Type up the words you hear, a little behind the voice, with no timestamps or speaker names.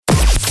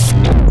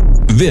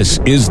This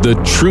is the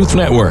Truth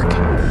Network.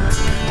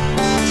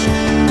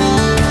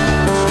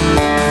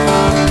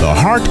 The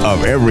heart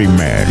of every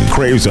man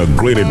craves a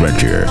great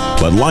adventure,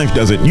 but life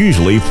doesn't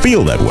usually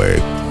feel that way.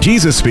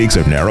 Jesus speaks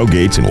of narrow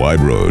gates and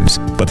wide roads,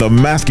 but the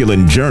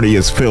masculine journey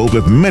is filled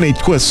with many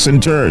twists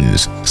and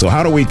turns. So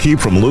how do we keep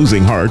from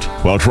losing heart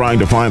while trying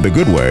to find the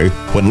good way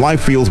when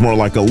life feels more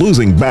like a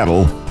losing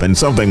battle than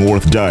something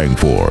worth dying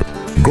for?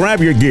 Grab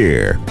your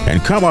gear and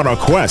come on a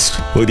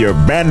quest with your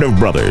band of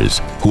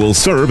brothers who will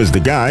serve as the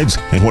guides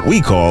in what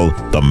we call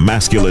the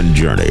masculine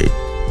journey.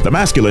 The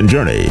masculine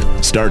journey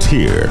starts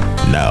here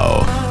now.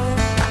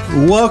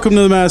 Welcome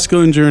to the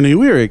Masculine Journey.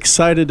 We are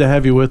excited to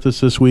have you with us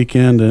this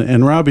weekend.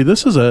 And Robbie,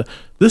 this is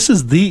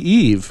the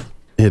Eve.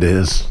 It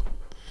is.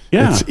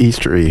 Yeah. It's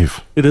Easter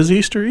Eve. It is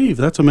Easter Eve.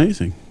 That's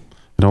amazing.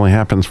 It only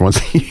happens once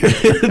a year.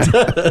 It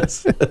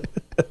does.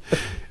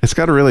 It's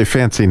got a really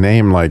fancy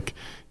name, like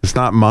it's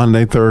not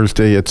Monday,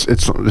 Thursday. It's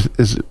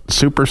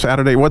Super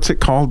Saturday. What's it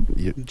called?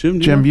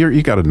 Jim,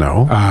 you got to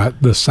know.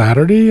 The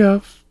Saturday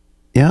of?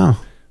 Yeah.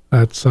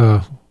 That's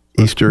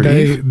Easter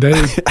Eve.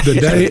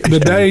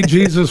 The day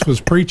Jesus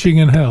was preaching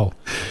in hell.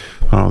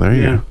 Oh, there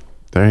you go.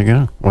 There you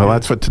go. Well,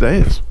 that's what today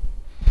is.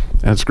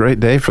 And it's a great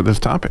day for this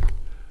topic.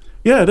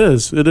 Yeah, it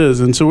is. It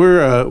is. And so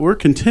we're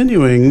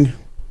continuing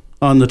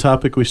on the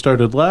topic we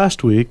started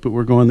last week, but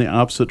we're going the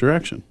opposite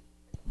direction.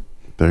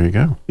 There you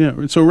go.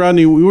 Yeah. So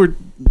Rodney,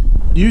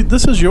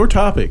 this is your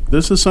topic.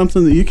 This is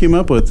something that you came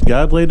up with.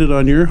 God laid it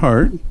on your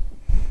heart,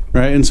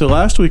 right? And so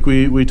last week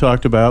we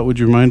talked about. Would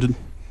you remind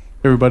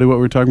everybody what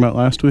we were talking about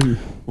last week?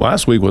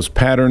 Last week was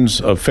patterns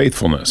of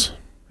faithfulness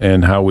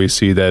and how we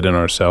see that in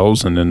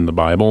ourselves and in the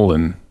Bible.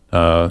 And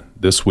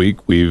this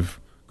week we're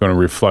going to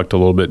reflect a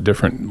little bit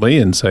differently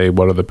and say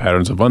what are the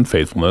patterns of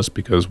unfaithfulness,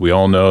 because we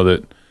all know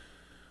that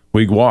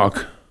we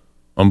walk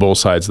on both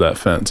sides of that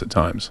fence at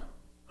times.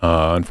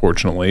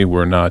 Unfortunately,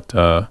 we're not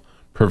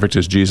perfect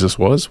as Jesus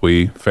was.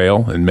 We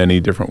fail in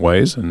many different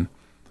ways, and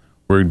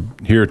we're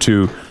here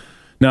to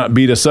not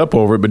beat us up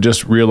over it, but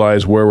just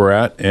realize where we're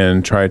at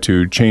and try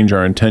to change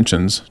our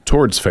intentions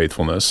towards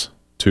faithfulness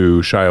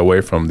to shy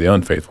away from the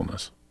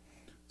unfaithfulness.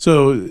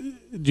 So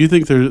do you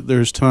think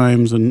there's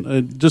times,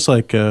 and just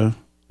like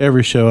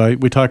every show,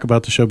 we talk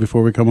about the show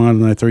before we come on,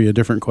 and I throw you a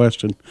different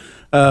question.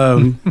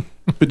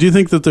 But do you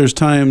think that there's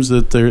times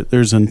that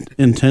there's an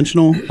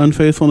intentional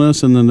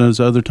unfaithfulness, and then there's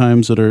other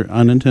times that are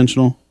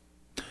unintentional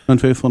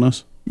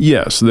unfaithfulness?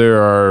 Yes,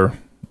 the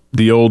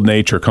old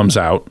nature comes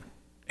out,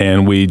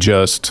 and we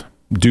just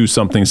do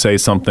something, say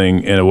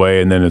something in a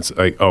way, and then it's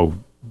like, oh,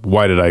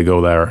 why did I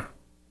go there?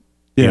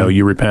 Yeah.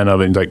 You repent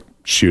of it, and like,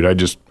 shoot,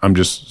 I'm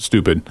just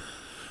stupid.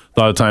 A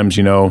lot of times,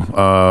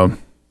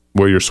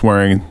 where you're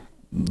swearing,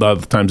 a lot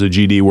of times the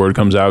GD word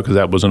comes out because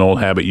that was an old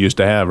habit you used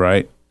to have,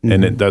 right?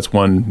 Mm-hmm. And that's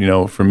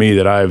one, for me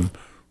that I've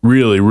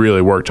really,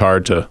 really worked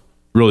hard to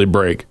really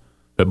break.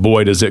 But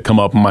boy, does it come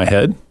up in my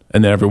head,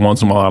 and then every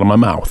once in a while out of my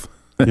mouth.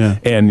 Yeah.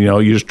 And,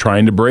 you're just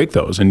trying to break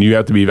those. And you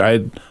have to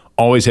I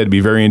always had to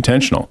be very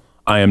intentional.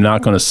 I am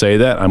not going to say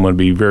that. I'm going to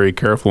be very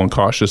careful and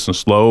cautious and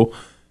slow,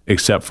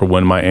 except for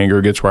when my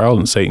anger gets riled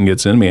and Satan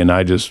gets in me, and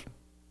I just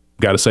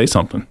got to say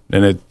something,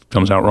 and it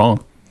comes out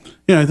wrong.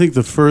 Yeah, I think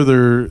the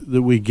further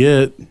that we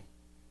get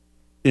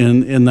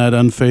in that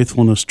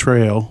unfaithfulness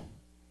trail,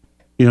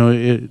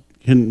 it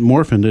can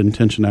morph into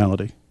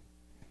intentionality,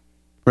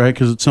 right?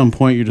 Because at some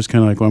point you're just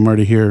kind of like, well, I'm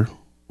already here.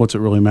 What's it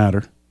really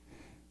matter?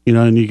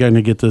 And you kind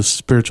of get this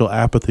spiritual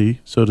apathy,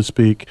 so to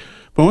speak.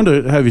 But I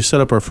wanted to have you set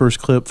up our first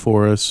clip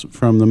for us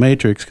from The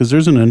Matrix, because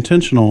there's an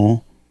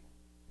intentional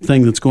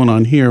thing that's going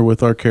on here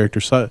with our character,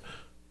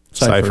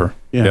 Cypher.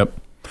 Yeah. Yep.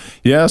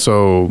 Yeah,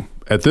 so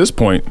at this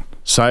point,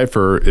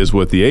 Cypher is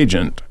with the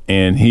agent,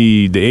 and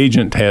the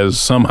agent has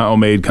somehow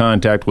made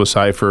contact with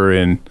Cypher,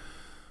 and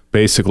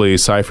basically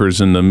Cypher's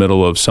in the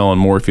middle of selling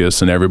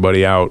Morpheus and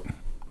everybody out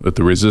with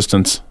the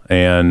resistance,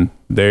 and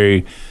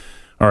they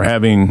are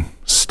having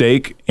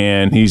stake,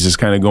 and he's just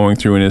kind of going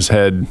through in his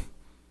head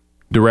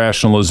the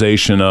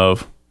rationalization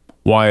of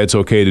why it's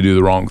okay to do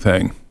the wrong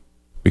thing.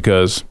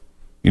 Because,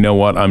 you know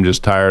what, I'm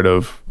just tired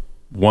of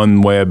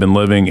one way I've been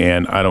living,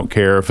 and I don't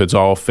care if it's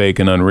all fake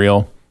and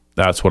unreal.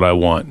 That's what I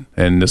want.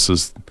 And this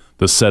is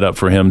the setup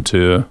for him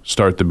to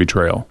start the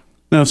betrayal.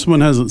 Now, if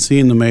someone hasn't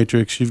seen The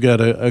Matrix, you've got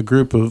a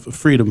group of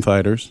freedom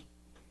fighters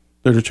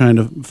that are trying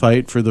to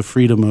fight for the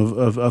freedom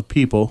of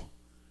people.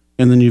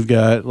 And then you've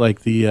got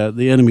like the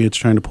enemy that's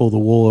trying to pull the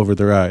wool over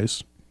their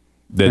eyes.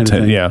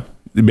 Yeah.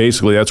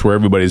 Basically, that's where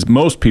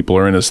most people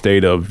are in a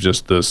state of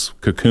just this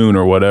cocoon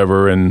or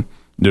whatever, and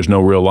there's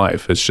no real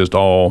life. It's just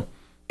all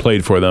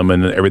played for them,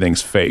 and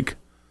everything's fake.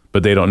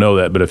 But they don't know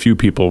that. But a few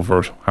people,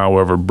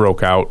 however,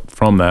 broke out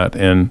from that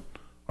and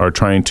are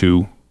trying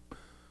to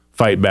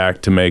fight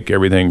back to make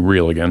everything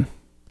real again.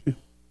 Yeah.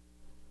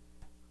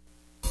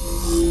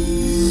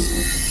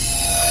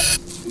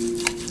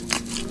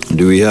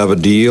 Do we have a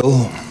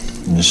deal,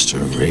 Mr.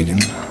 Reagan?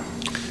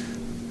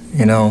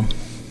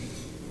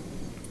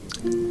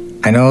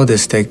 I know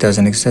this steak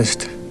doesn't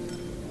exist.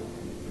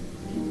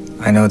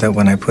 I know that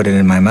when I put it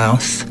in my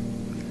mouth,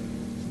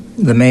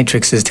 the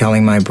Matrix is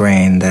telling my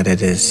brain that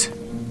it is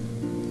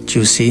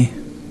juicy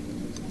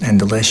and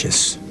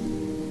delicious.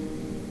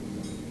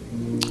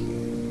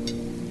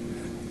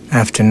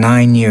 After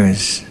 9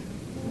 years,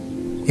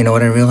 you know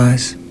what I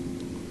realized?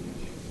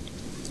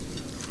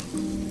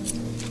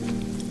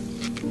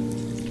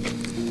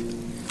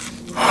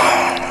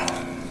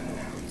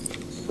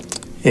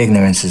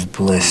 Ignorance is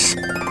bliss.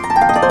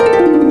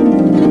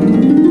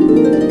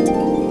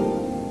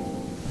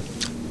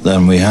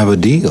 Then we have a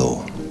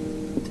deal.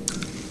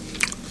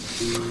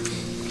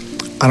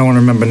 I don't want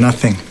to remember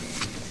nothing.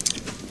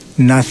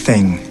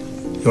 Nothing.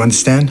 You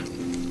understand?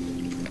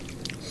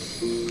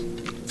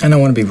 And I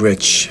want to be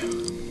rich.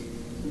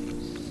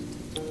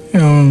 You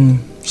know,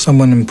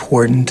 someone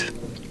important.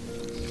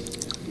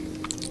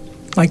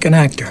 Like an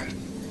actor.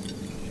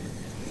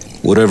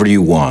 Whatever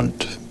you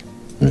want,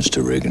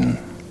 Mr. Regan.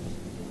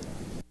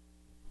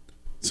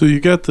 So you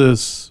got the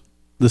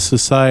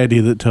society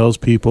that tells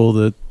people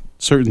that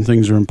certain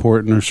things are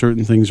important or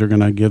certain things are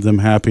going to give them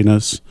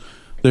happiness.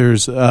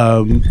 There's, these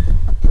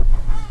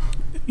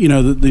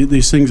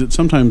things that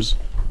sometimes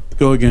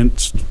go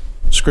against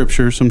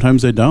Scripture.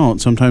 Sometimes they don't.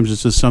 Sometimes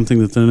it's just something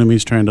that the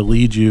enemy's trying to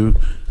lead you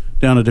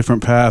down a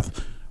different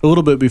path. A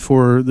little bit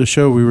before the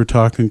show, we were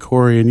talking,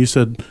 Corey, and you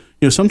said,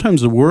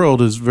 sometimes the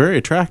world is very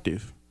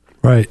attractive.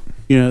 Right.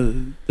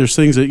 There's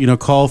things that,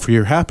 call for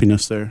your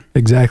happiness there.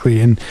 Exactly.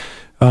 And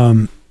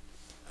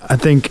I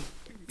think,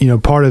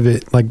 part of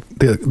it, like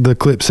the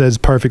clip says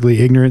perfectly,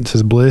 ignorance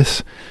is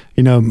bliss.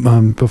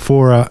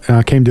 Before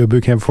I came to a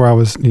boot camp, before I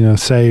was,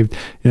 saved,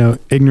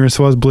 ignorance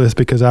was bliss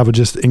because I would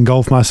just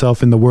engulf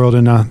myself in the world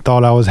and I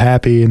thought I was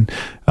happy. And,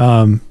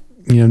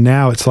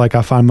 now it's like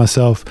I find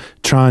myself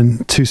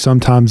trying to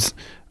sometimes,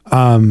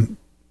 I'm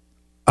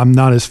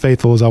not as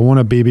faithful as I want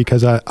to be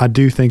because I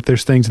do think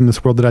there's things in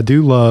this world that I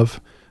do love.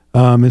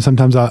 And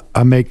sometimes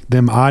I make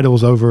them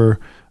idols over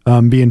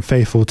being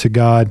faithful to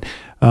God.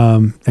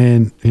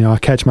 And I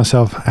catch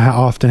myself, I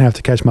often have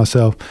to catch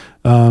myself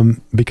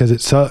because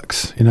it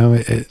sucks.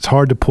 It's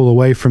hard to pull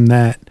away from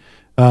that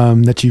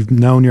you've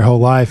known your whole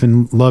life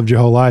and loved your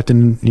whole life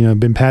and,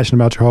 been passionate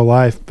about your whole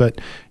life. But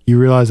you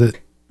realize that,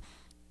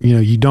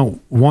 you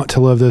don't want to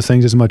love those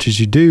things as much as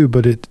you do,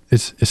 but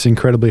it's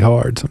incredibly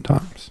hard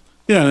sometimes.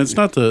 Yeah. And it's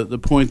not the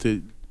point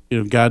that,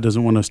 God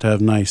doesn't want us to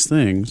have nice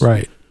things.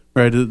 Right.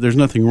 Right. There's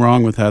nothing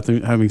wrong with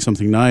having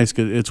something nice.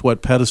 It's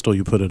what pedestal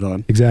you put it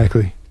on.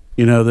 Exactly.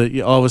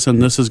 That all of a sudden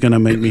this is going to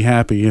make me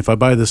happy. If I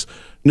buy this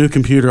new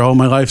computer,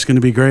 my life's going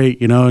to be great,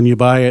 and you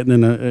buy it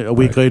and then a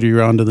week later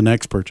you're on to the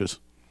next purchase.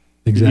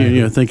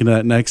 Exactly. Thinking of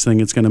that next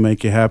thing, it's going to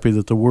make you happy.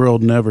 That the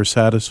world never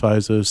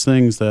satisfies those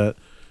things that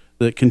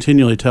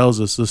continually tells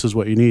us this is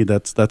what you need.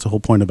 That's the whole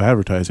point of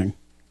advertising,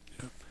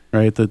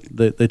 right?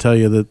 That they tell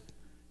you that,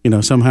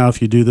 somehow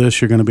if you do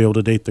this, you're going to be able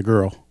to date the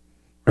girl,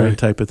 right?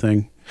 Type of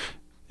thing.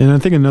 And I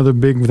think another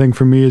big thing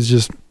for me is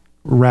just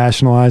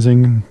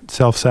rationalizing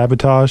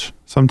self-sabotage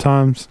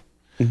sometimes.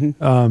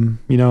 Mm-hmm.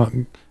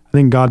 I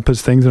think God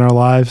puts things in our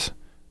lives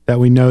that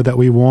we know that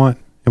we want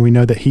and we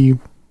know that He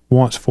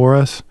wants for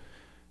us.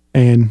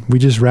 And we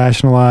just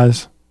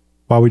rationalize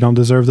why we don't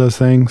deserve those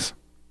things,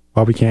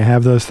 why we can't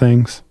have those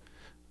things.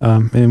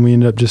 And we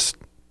end up just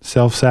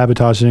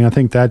self-sabotaging. I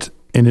think that's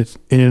in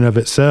and of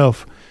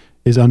itself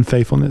is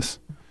unfaithfulness.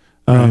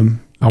 I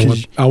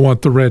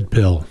want the red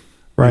pill.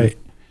 Right.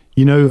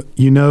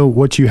 You know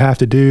what you have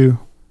to do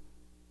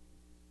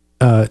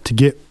to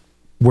get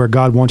where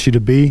God wants you to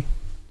be,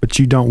 but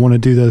you don't want to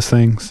do those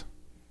things,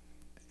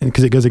 and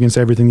because it goes against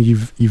everything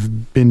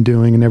you've been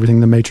doing and everything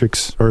the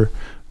Matrix or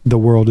the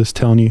world is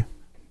telling you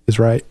is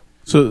right.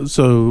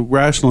 So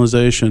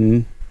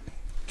rationalization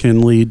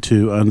can lead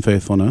to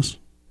unfaithfulness.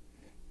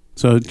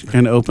 So to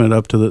kind of open it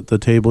up to the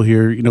table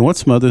here,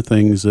 what's some other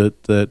things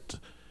that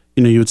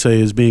you would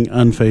say is being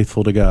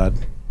unfaithful to God?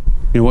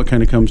 What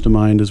kind of comes to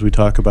mind as we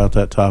talk about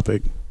that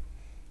topic?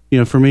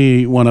 For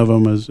me, one of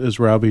them, as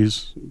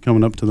Robbie's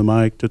coming up to the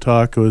mic to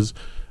talk, was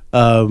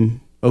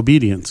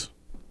obedience.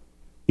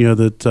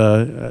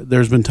 That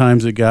there's been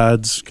times that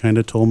God's kind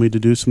of told me to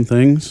do some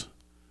things,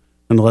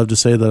 and I love to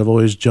say that I've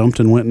always jumped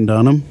and went and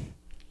done them.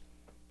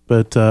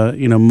 But,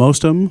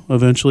 most of them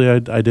eventually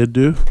I did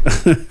do.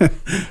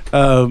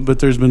 But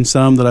there's been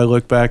some that I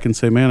look back and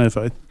say, man, if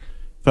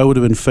I would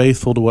have been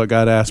faithful to what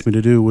God asked me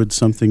to do, would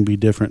something be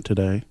different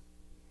today?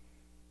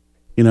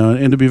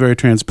 And to be very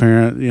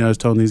transparent, I was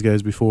telling these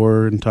guys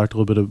before and talked a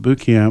little bit of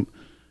boot camp.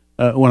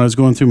 When I was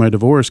going through my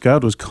divorce,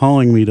 God was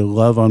calling me to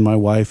love on my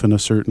wife in a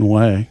certain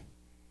way,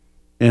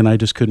 and I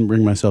just couldn't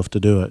bring myself to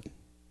do it.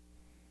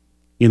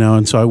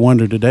 And so I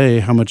wonder today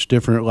how much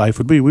different life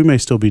would be. We may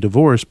still be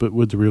divorced, but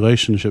would the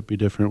relationship be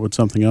different? Would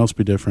something else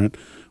be different?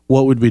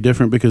 What would be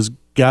different? Because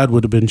God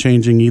would have been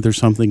changing either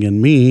something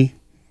in me,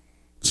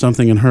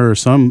 something in her,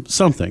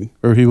 something,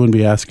 or He wouldn't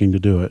be asking to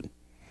do it.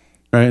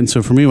 Right. And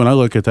so for me, when I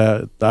look at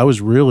that, I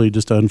was really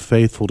just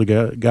unfaithful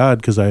to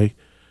God because I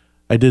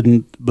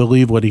didn't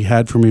believe what He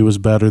had for me was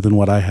better than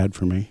what I had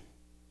for me.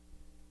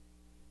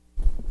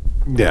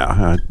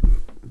 Yeah.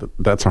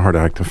 That's a hard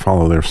act to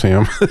follow there,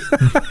 Sam.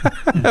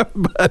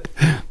 But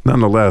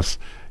nonetheless,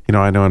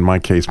 I know in my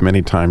case,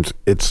 many times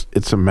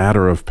it's a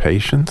matter of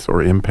patience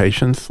or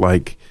impatience.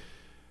 Like,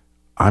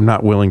 I'm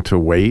not willing to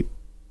wait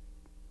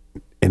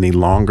any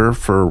longer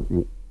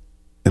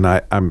and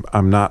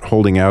I'm not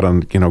holding out on,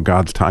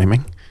 God's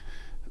timing.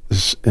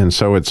 And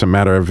so it's a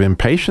matter of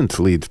impatience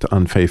leads to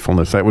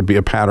unfaithfulness. That would be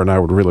a pattern I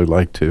would really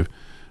like to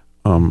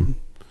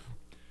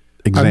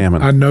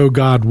examine. I know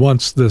God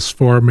wants this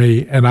for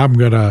me, and I'm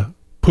going to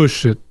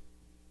push it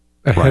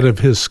ahead of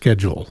his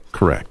schedule.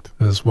 Correct.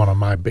 Is one of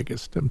my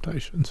biggest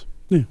temptations.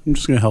 Yeah, I'm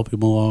just going to help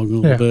him along a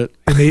little bit.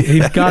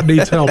 And God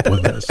needs help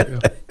with this. Yeah.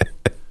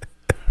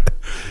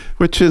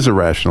 Which is a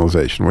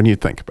rationalization when you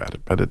think about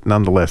it, but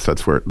nonetheless,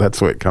 that's the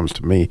way it comes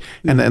to me.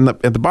 And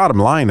the bottom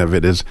line of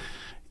it is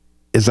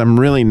I'm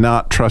really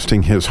not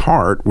trusting his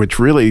heart, which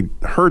really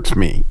hurts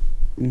me.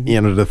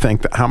 To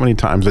think that how many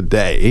times a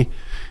day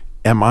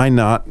am I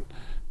not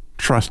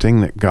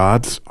trusting that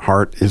God's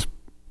heart is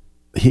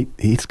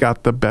he's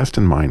got the best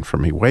in mind for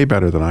me, way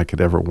better than I could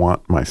ever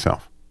want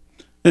myself.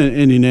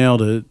 And you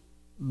nailed it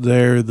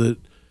there. That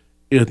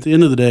at the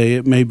end of the day,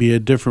 it may be a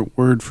different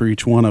word for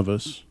each one of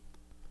us,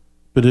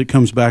 but it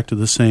comes back to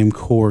the same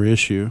core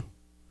issue.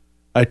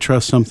 I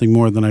trust something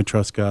more than I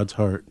trust God's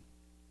heart.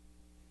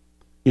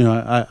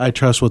 I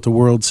trust what the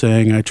world's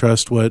saying. I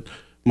trust what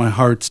my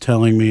heart's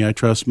telling me. I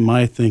trust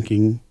my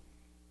thinking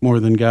more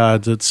than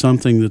God's. It's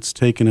something that's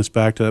taken us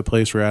back to that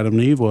place where Adam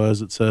and Eve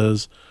was. It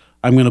says,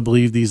 I'm going to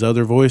believe these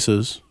other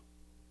voices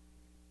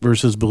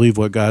versus believe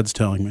what God's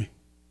telling me.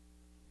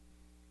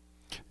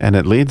 And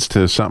it leads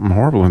to something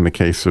horrible in the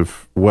case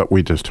of what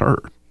we just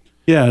heard.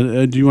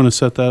 Yeah. Do you want to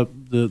set that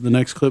the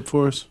next clip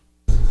for us?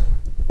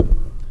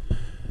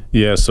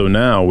 Yeah. So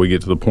now we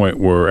get to the point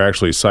where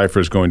actually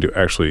Cypher is going to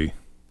actually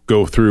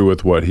go through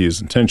with what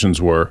his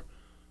intentions were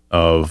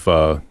of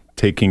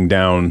taking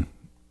down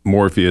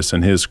Morpheus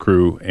and his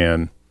crew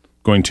and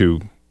going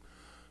to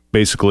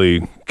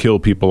basically kill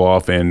people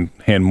off and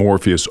hand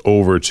Morpheus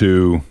over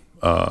to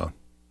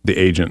the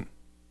agent.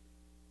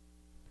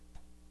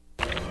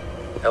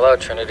 Hello,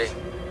 Trinity.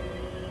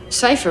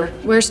 Cypher,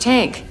 where's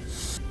Tank?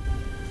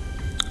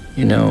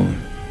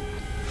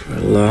 For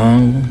a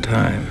long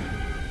time,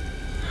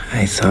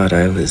 I thought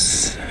I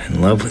was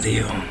in love with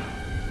you.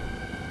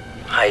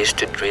 I used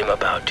to dream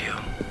about you.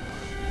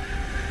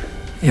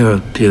 You're a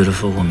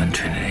beautiful woman,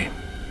 Trinity.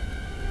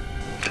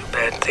 Too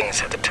bad things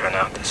have to turn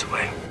out this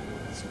way.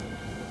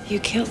 You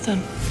killed them.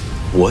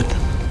 What?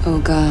 Oh,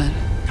 God.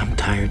 I'm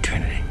tired,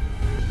 Trinity.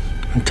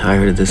 I'm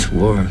tired of this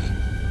war.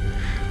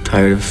 I'm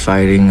tired of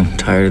fighting. I'm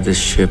tired of this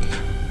ship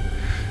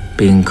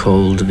being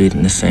cold, of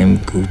eating the same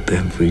goop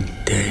every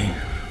day.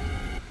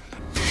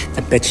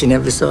 I bet you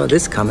never saw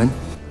this coming,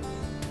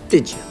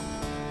 did you?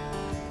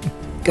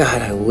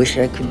 God, I wish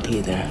I could be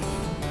there.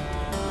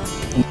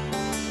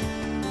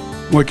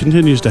 What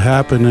continues to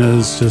happen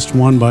is just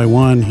one by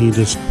one, he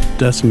just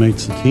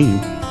decimates the team,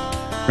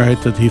 right?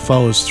 That he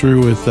follows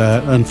through with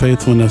that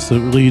unfaithfulness that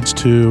leads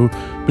to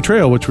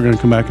betrayal, which we're going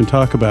to come back and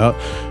talk about.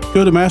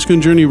 Go to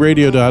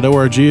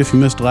masculinejourneyradio.org if you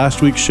missed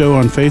last week's show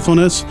on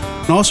faithfulness.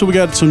 And also, we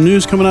got some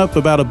news coming up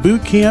about a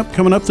boot camp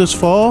coming up this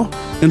fall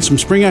and some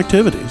spring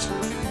activities.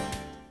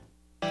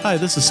 Hi,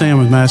 this is Sam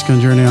with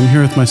Masculine Journey. I'm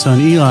here with my son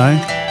Eli.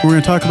 We're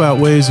going to talk about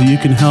ways that you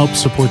can help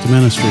support the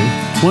ministry.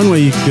 One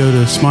way you can go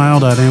to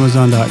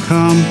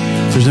smile.amazon.com.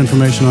 There's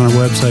information on our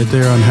website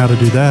there on how to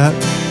do that.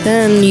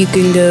 Then you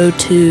can go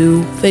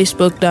to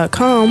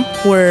facebook.com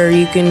where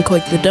you can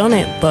click the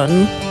donate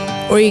button,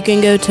 or you can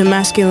go to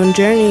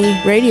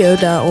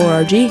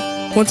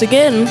masculinejourneyradio.org. Once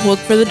again, look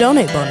for the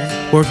donate button.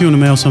 Or if you want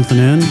to mail something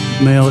in,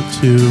 mail it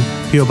to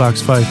P.O.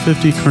 Box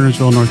 550,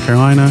 Kernersville, North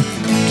Carolina,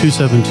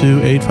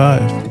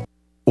 27285.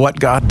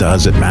 What God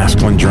does at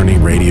Masculine Journey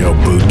Radio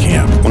Boot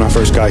Camp. When I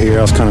first got here,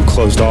 I was kind of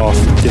closed off.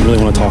 Didn't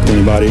really want to talk to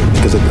anybody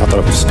because I thought I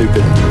was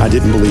stupid. I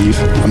didn't believe.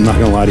 I'm not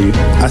going to lie to you.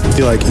 I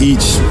feel like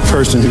each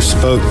person who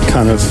spoke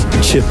kind of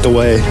chipped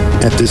away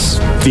at this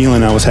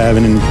feeling I was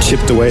having and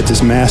chipped away at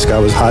this mask I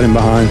was hiding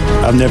behind.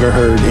 I've never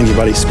heard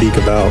anybody speak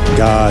about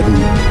God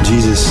and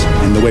Jesus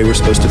and the way we're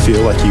supposed to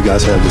feel like you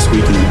guys have this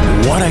weekend.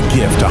 What a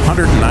gift.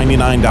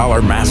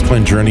 $199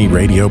 Masculine Journey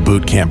Radio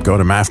Boot Camp. Go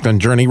to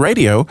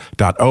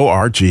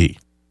masculinejourneyradio.org.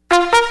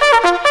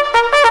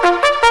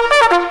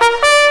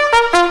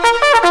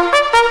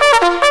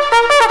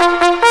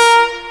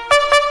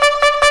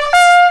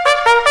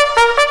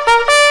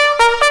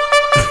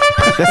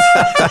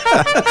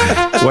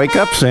 Wake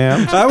up,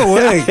 Sam. I'm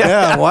awake.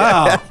 Yeah,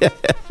 wow.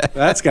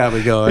 That's got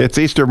me going. It's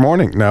Easter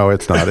morning. No,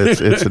 it's not.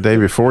 It's the day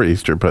before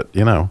Easter, but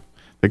there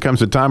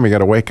comes a time you got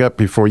to wake up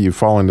before you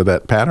fall into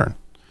that pattern.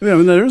 Yeah, I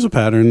mean, there is a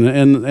pattern,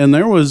 and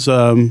there was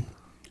some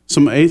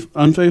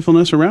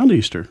unfaithfulness around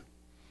Easter.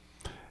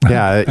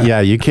 Yeah,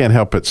 you can't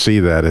help but see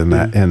that in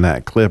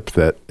that clip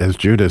that as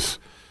Judas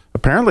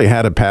apparently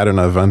had a pattern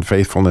of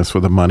unfaithfulness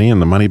with the money and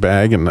the money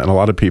bag, and a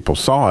lot of people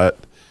saw it,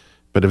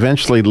 but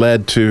eventually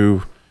led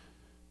to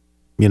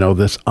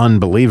this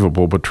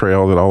unbelievable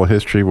betrayal that all of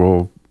history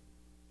will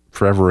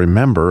forever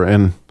remember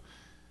and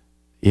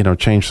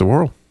change the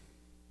world.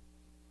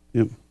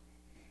 Yep.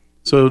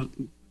 So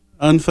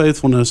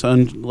unfaithfulness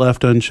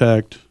left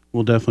unchecked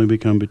will definitely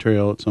become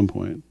betrayal at some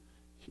point.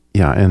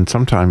 Yeah, and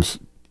sometimes,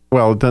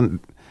 well, then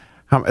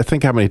I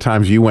think how many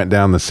times you went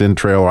down the sin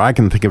trail, or I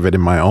can think of it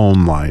in my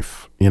own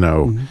life,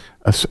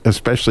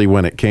 especially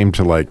when it came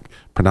to like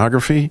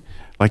pornography.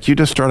 Like you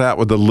just start out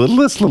with the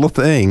littlest little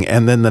thing,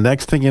 and then the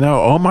next thing you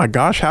know, oh my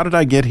gosh, how did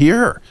I get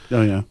here?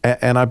 Oh yeah.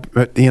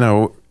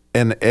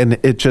 And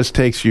it just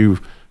takes you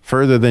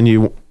further than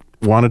you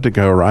wanted to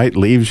go, right?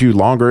 Leaves you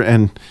longer,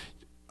 and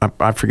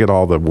I forget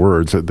all the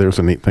words. There's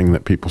a neat thing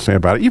that people say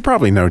about it. You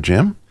probably know,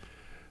 Jim.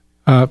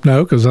 No,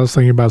 because I was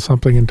thinking about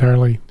something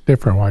entirely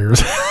different while you were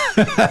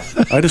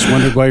I just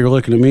wondered why you're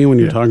looking at me when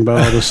you're talking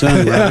about all the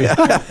sin, right?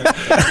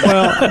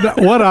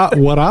 Well,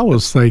 what I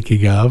was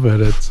thinking of,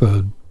 and it's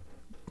a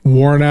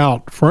worn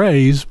out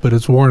phrase, but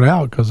it's worn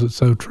out because it's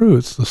so true.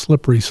 It's the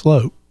slippery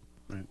slope.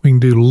 Right. We can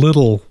do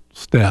little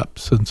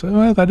steps and say,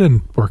 well, that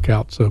didn't work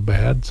out so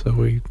bad. So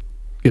we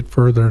get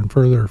further and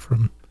further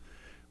from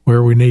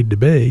where we need to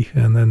be.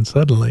 And then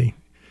suddenly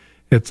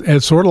it's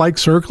sort of like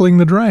circling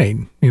the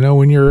drain.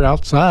 When you're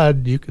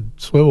outside, you could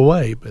swim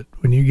away, but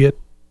when you get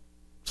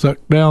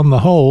sucked down the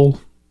hole,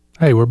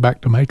 hey, we're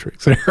back to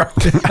Matrix there.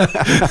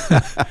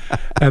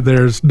 And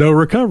there's no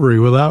recovery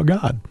without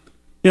God.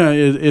 Yeah,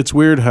 it's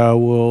weird how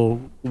we'll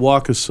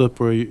walk a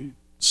slippery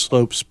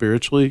slope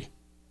spiritually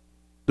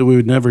that we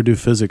would never do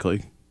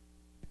physically.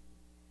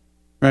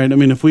 Right? I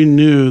mean, if we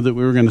knew that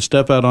we were going to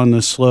step out on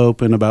this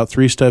slope and about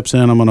 3 steps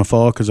in, I'm going to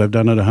fall because I've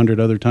done it 100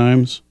 other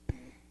times,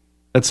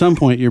 at some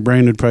point your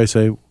brain would probably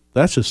say,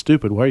 that's just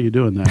stupid. Why are you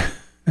doing that?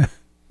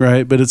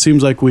 Right? But it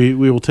seems like we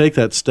will take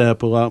that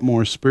step a lot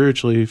more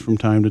spiritually from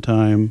time to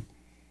time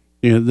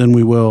than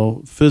we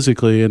will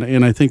physically.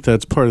 And I think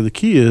that's part of the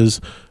key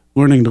is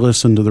learning to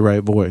listen to the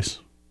right voice.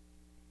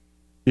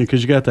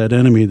 Because you got that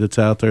enemy that's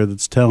out there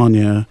that's telling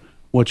you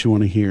what you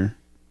want to hear.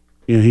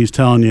 He's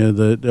telling you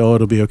that,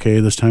 it'll be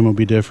okay, this time will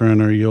be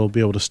different, or you'll be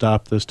able to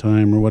stop this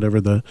time, or whatever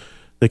the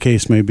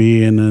case may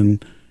be. And then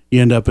you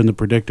end up in the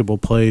predictable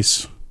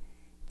place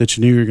that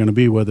you knew you were going to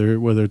be,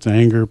 whether it's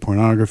anger,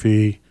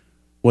 pornography,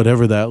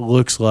 whatever that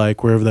looks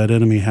like, wherever that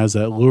enemy has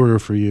that lure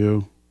for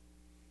you,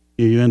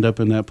 you end up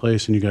in that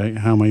place and you go,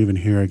 how am I even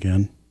here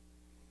again?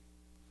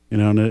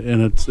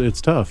 And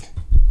it's tough.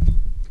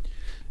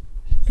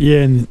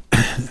 Yeah, and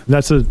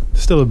that's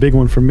still a big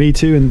one for me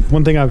too. And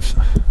one thing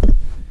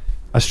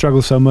I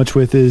struggle so much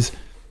with is,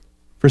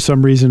 for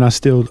some reason, I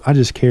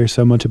just care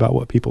so much about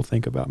what people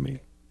think about me,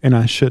 and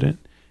I shouldn't.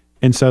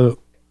 And so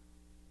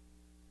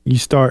you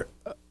start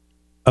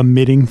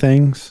omitting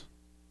things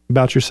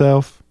about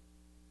yourself,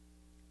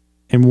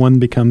 and 1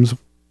 becomes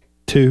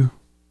 2,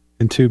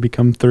 and 2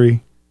 become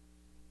 3,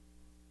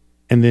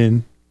 and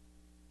then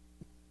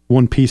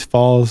one piece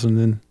falls, and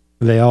then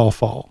they all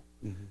fall.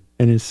 Mm-hmm.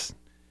 And it's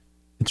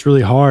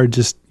really hard.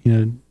 Just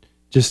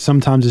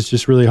sometimes it's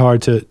just really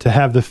hard to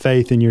have the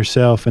faith in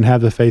yourself and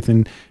have the faith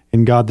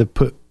in God to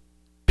put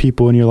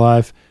people in your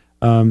life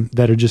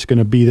that are just going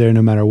to be there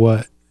no matter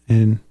what,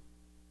 and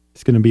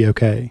it's going to be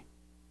okay.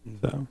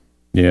 So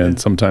yeah, and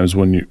sometimes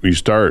when you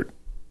start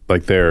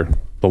like the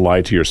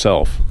lie to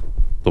yourself,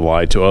 the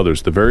lie to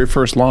others, the very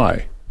first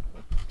lie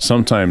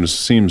sometimes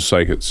seems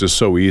like it's just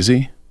so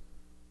easy,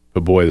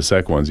 but boy, the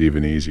second one's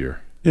even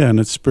easier. Yeah, and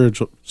it's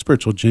spiritual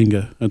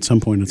Jenga. At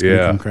some point, it's going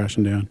to come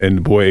crashing down.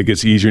 And boy, it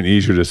gets easier and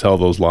easier to tell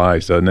those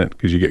lies, doesn't it?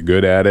 Because you get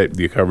good at it,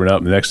 you cover it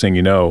up. The next thing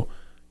you know,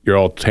 you're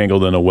all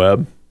tangled in a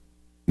web.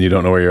 You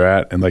don't know where you're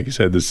at. And like you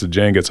said, this is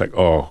Jenga. It's like,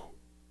 oh,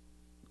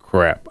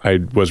 crap. I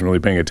wasn't really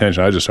paying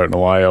attention. I was just starting to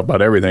lie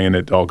about everything, and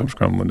it all comes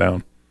crumbling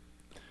down.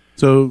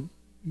 So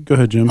go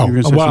ahead, Jim. I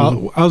was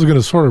going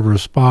to sort of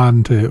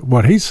respond to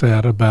what he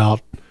said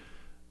about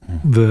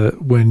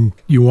when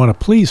you want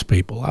to please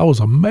people. I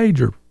was a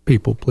major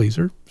people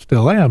pleaser,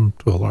 still am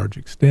to a large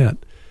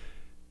extent.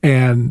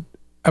 And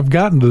I've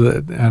gotten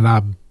to and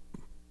I've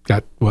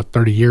got,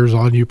 30 years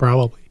on you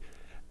probably.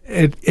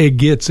 It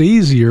gets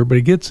easier, but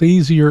it gets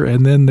easier,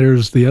 and then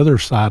there's the other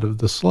side of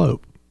the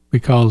slope.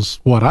 Because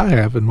what I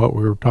have and what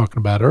we were talking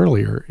about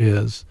earlier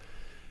is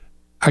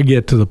I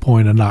get to the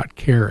point of not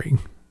caring.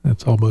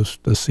 It's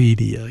almost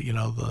acedia,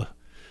 the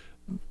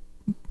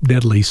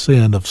deadly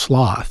sin of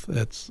sloth.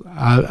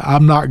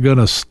 I'm not going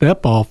to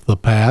step off the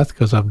path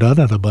because I've done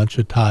it a bunch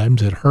of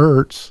times. It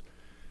hurts,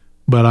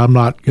 but I'm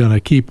not going to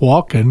keep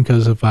walking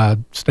because if I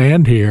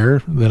stand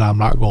here, then I'm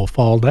not going to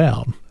fall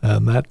down.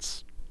 And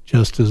that's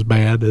just as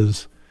bad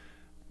as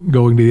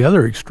going to the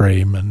other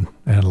extreme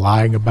and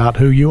lying about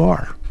who you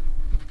are.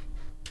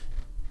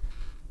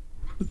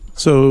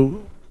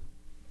 So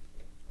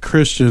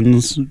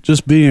Christians,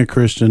 just being a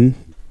Christian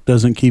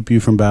doesn't keep you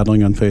from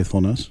battling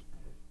unfaithfulness.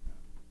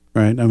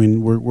 Right? I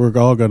mean, we're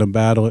all going to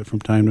battle it from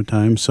time to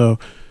time. So,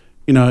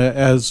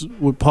 as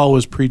Paul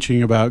was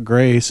preaching about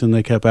grace, and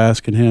they kept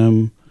asking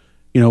him,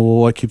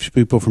 what keeps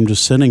people from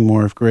just sinning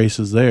more if grace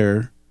is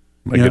there?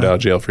 Like get out of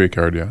jail free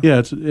card, yeah.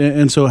 Yeah,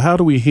 and so how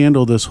do we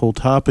handle this whole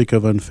topic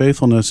of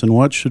unfaithfulness, and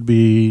what should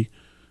be,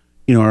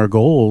 our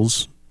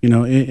goals,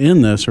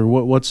 in this, or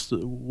what's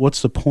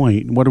the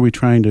point? What are we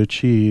trying to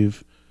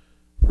achieve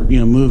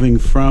moving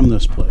from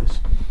this place.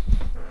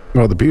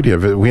 Well, the beauty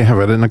of it, we have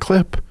it in a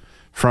clip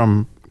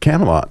from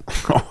Camelot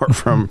or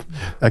from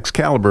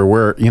Excalibur,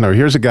 where,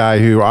 here's a guy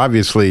who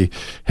obviously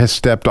has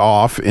stepped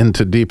off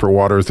into deeper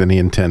waters than he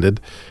intended,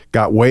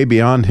 got way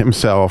beyond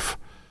himself.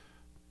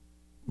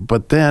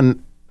 But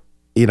then,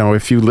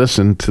 if you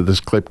listen to this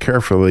clip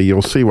carefully,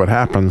 you'll see what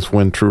happens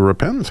when true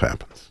repentance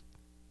happens.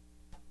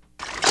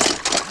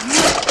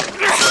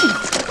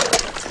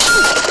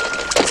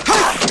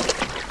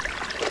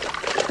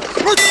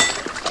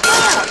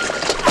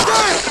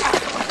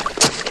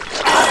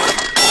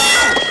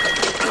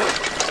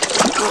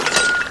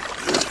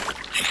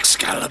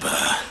 Excalibur,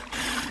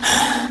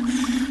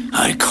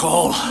 I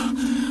call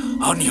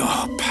on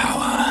your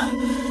power.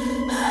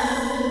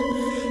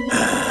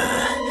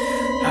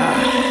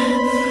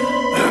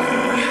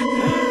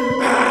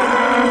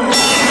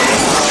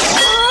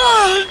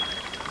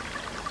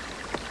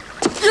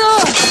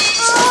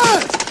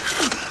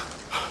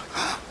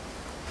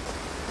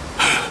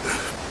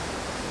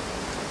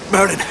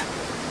 Merlin,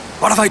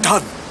 what have I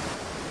done?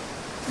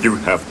 You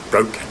have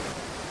broken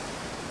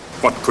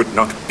what could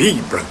not be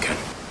broken.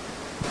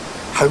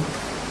 Hope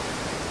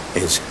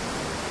is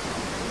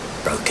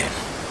broken.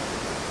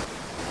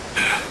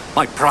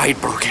 My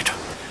pride broke it.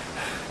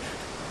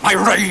 My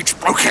rage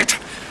broke it.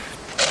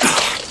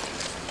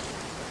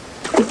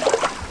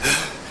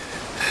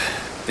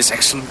 This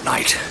excellent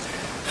knight,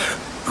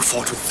 who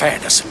fought with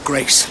fairness and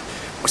grace,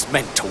 was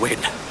meant to win.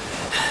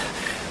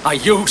 I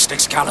used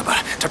Excalibur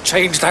to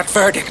change that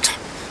verdict.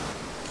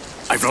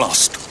 I've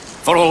lost,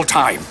 for all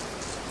time,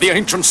 the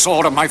ancient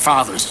sword of my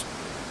fathers,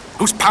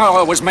 whose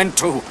power was meant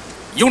to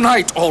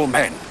unite all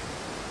men,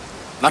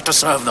 not to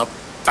serve the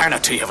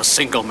vanity of a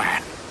single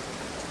man.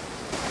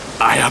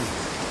 I am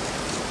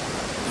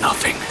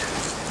nothing.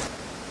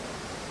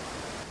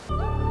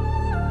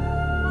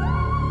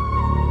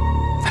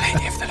 The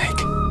Lady of the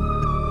Lake.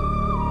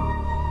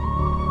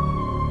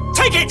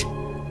 Take it!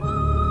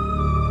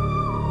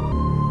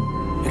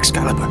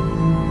 Excalibur.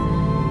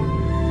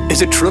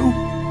 Is it true?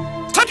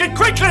 Take it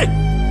quickly!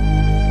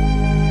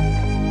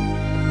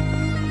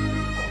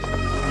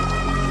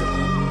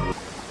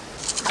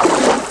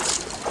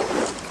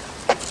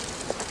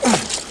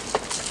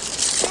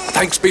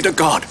 Thanks be to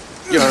God,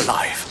 you're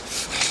alive.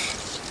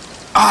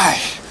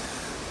 I,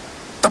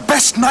 the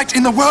best knight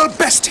in the world,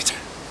 bested.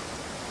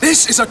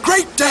 This is a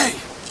great day,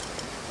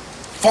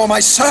 for my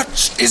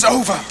search is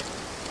over,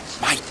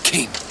 my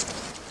king.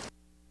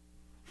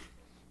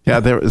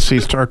 Yeah,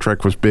 Star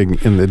Trek was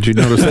big in the. Did you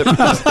notice that?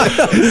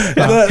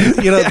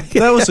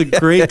 That was a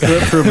great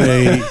clip from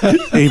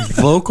a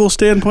vocal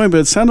standpoint,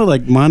 but it sounded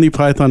like Monty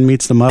Python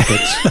meets the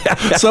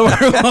Muppets. Somewhere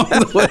along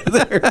the way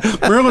there,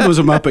 Merlin was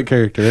a Muppet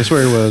character. That's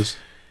where he was.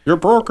 You're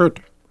broken.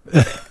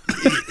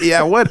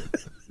 Yeah,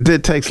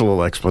 it takes a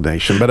little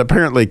explanation, but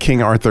apparently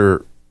King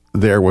Arthur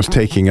there was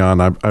taking on,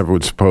 I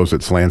would suppose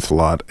it's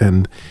Lancelot,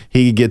 and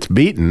he gets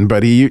beaten,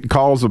 but he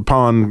calls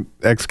upon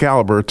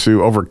Excalibur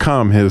to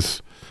overcome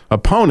his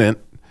opponent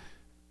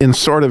in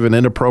sort of an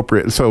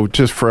inappropriate, so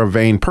just for a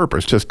vain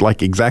purpose, just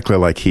exactly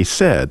like he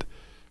said.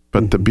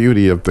 But the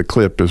beauty of the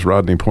clip, as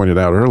Rodney pointed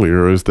out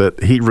earlier, is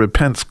that he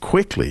repents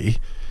quickly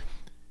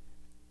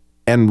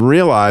and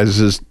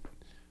realizes,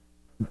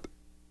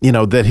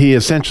 that he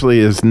essentially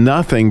is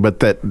nothing, but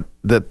that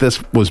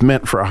this was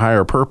meant for a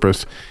higher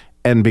purpose.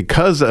 And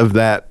because of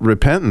that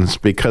repentance,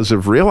 because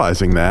of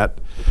realizing that,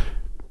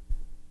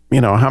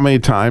 how many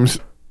times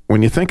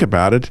when you think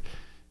about it,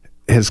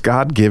 has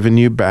God given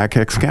you back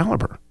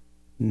Excalibur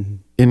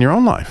in your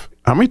own life?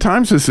 How many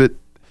times is it,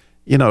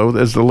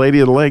 as the Lady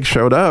of the Lake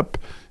showed up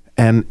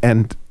and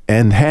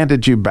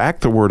handed you back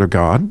the Word of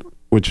God,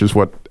 which is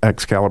what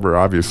Excalibur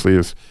obviously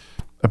is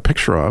a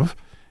picture of,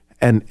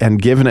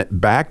 and given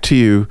it back to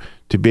you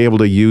to be able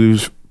to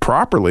use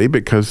properly?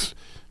 Because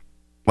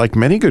like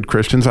many good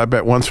Christians, I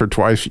bet once or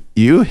twice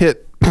you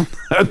hit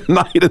a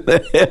knight in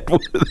the head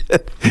with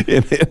it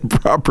in a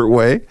proper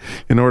way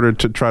in order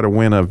to try to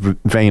win a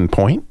vain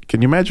point.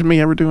 Can you imagine me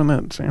ever doing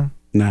that, Sam?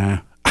 Nah.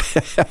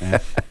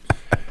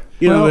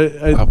 Go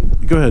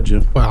ahead,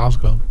 Jim. Well, I was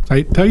going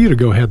to tell you to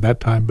go ahead that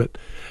time, but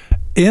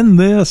in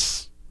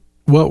this,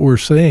 what we're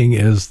seeing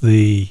is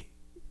the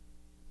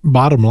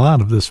bottom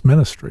line of this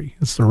ministry.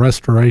 It's the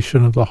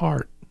restoration of the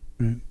heart.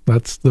 Mm.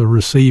 That's the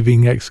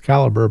receiving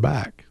Excalibur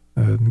back.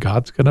 And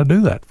God's going to do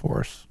that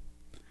for us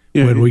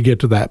when we get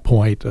to that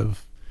point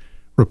of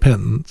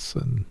repentance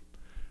and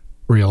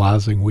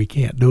realizing we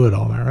can't do it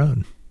on our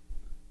own.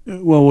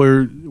 Well,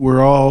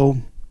 we're all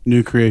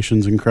new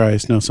creations in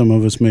Christ. Now, some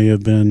of us may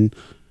have been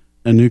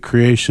a new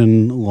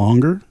creation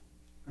longer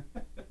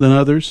than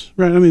others,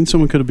 right? I mean,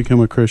 someone could have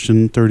become a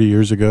Christian 30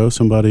 years ago,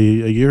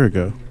 somebody a year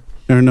ago,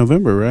 or in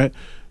November, right?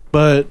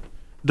 But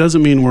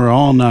doesn't mean we're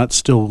all not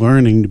still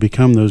learning to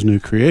become those new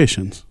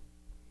creations.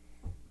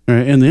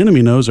 Right? And the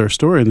enemy knows our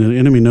story, and the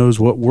enemy knows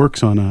what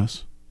works on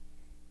us.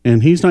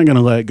 And he's not going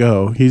to let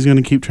go. He's going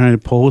to keep trying to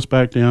pull us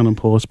back down and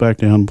pull us back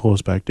down and pull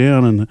us back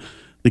down. And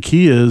the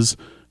key is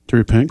to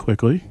repent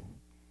quickly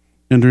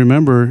and to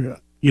remember,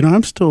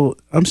 I'm still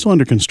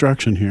under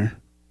construction here.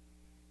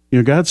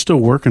 God's still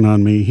working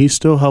on me. He's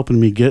still helping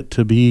me get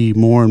to be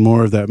more and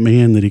more of that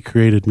man that he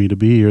created me to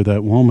be, or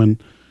that woman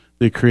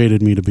that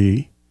created me to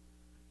be.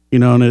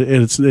 And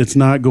it's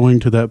not going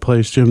to that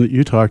place, Jim, that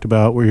you talked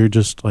about where you're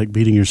just like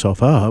beating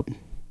yourself up.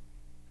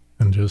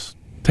 And just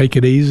take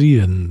it easy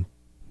and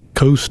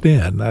coast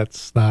in.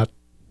 That's not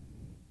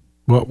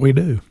what we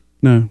do.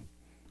 No.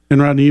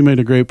 And Rodney, you made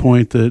a great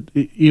point that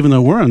even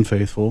though we're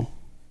unfaithful,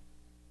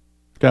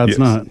 God's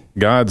not.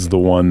 God's the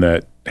one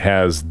that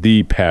has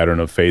the pattern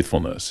of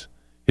faithfulness.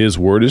 His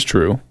word is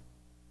true.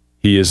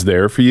 He is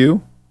there for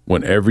you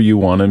whenever you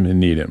want him and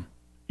need him.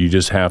 You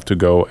just have to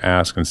go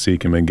ask and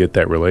seek him and get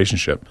that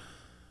relationship.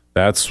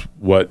 That's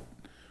what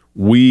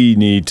we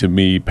need to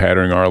be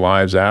patterning our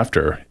lives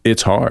after.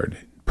 It's hard.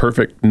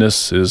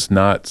 Perfectness is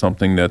not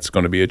something that's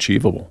going to be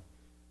achievable.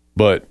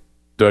 But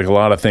like a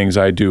lot of things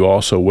I do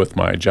also with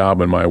my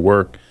job and my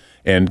work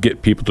and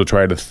get people to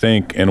try to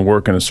think and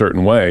work in a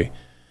certain way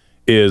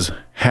is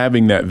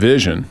having that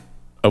vision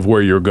of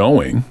where you're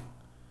going,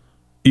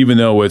 even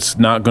though it's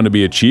not going to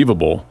be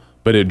achievable,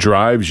 but it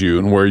drives you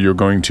and where you're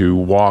going to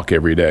walk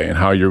every day and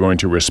how you're going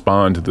to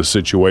respond to the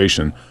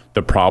situation,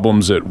 the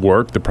problems at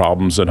work, the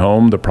problems at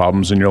home, the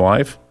problems in your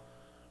life.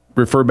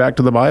 Refer back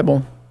to the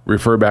Bible,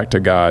 refer back to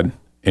God,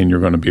 and you're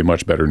going to be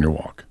much better in your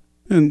walk.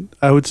 And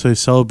I would say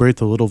celebrate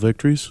the little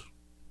victories.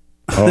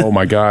 Oh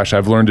my gosh,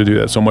 I've learned to do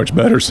that so much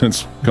better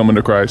since coming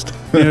to Christ.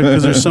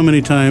 Because there's so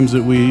many times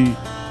that we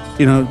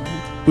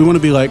want to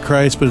be like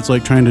Christ, but it's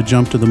like trying to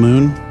jump to the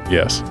moon.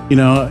 Yes.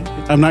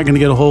 I'm not going to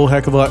get a whole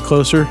heck of a lot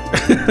closer,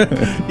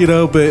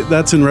 but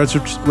that's in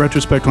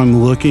retrospect when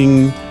I'm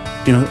looking,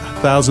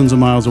 thousands of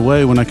miles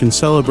away. When I can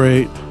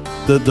celebrate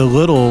the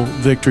little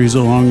victories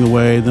along the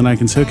way, then I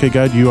can say, okay,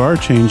 God, you are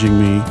changing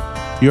me.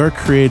 You are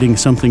creating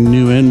something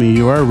new in me.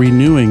 You are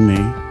renewing me.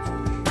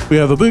 We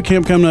have a boot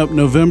camp coming up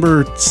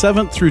November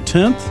 7th through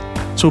 10th.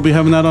 So we'll be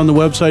having that on the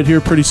website here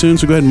pretty soon.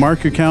 So go ahead and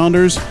mark your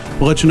calendars.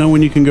 We'll let you know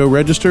when you can go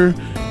register.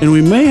 And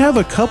we may have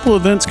a couple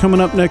events coming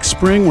up next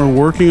spring. We're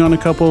working on a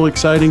couple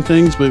exciting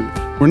things, but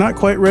we're not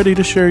quite ready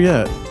to share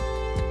yet.